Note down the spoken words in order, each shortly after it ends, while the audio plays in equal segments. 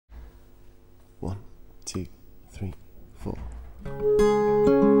1, 2, 3, 4.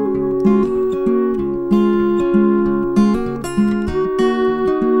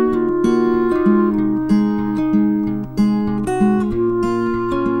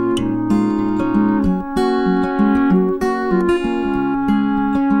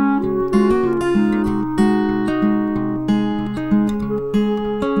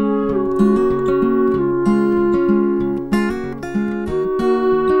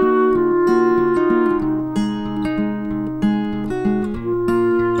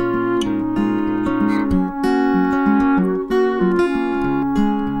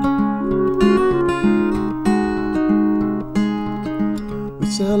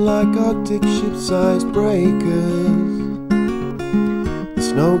 Sail like Arctic ships, icebreakers. The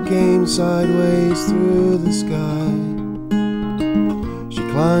snow came sideways through the sky. She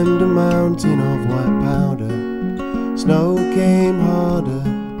climbed a mountain of white powder. Snow came harder,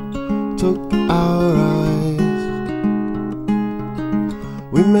 took our eyes.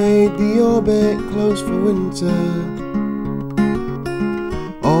 We made the orbit close for winter.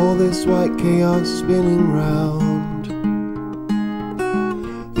 All this white chaos spinning round.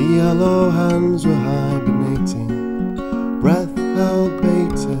 The yellow hands were hibernating, breath held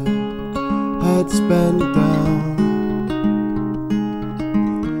bated, heads bent down.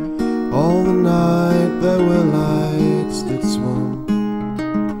 All the night there were lights that swung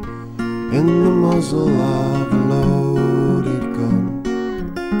in the muzzle of a loaded gun.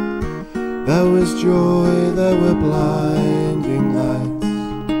 There was joy, there were blinding lights,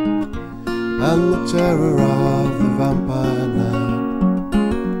 and the terror of the vampire night.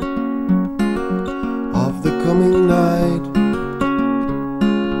 Coming night,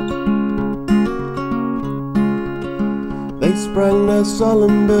 they sprang their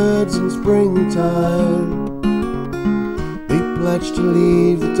solemn birds in springtime. They pledged to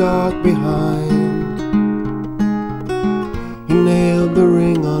leave the dark behind. He nailed the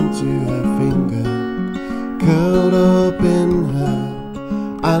ring onto her finger, curled up in her,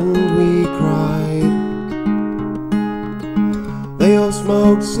 and we cried. They all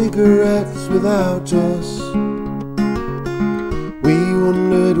smoked cigarettes without us. We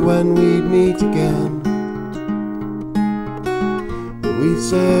wondered when we'd meet again. We'd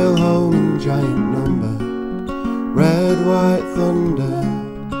sail home in giant number, red, white thunder,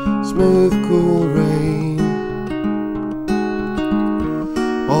 smooth, cool rain.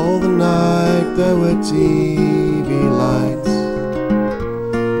 All the night there were TV lights,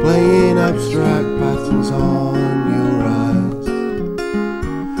 playing abstract patterns on your eyes.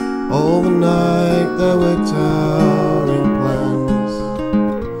 All the night there were towering plans,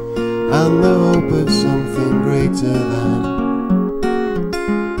 and the hope of something greater than.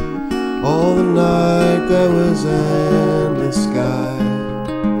 All the night there was endless sky,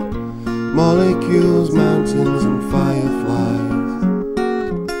 molecules, mountains and fireflies.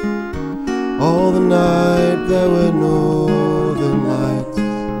 All the night there were northern lights,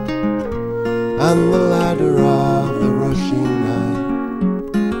 and the ladder of the rushing night.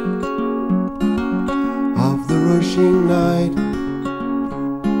 Of the rushing night.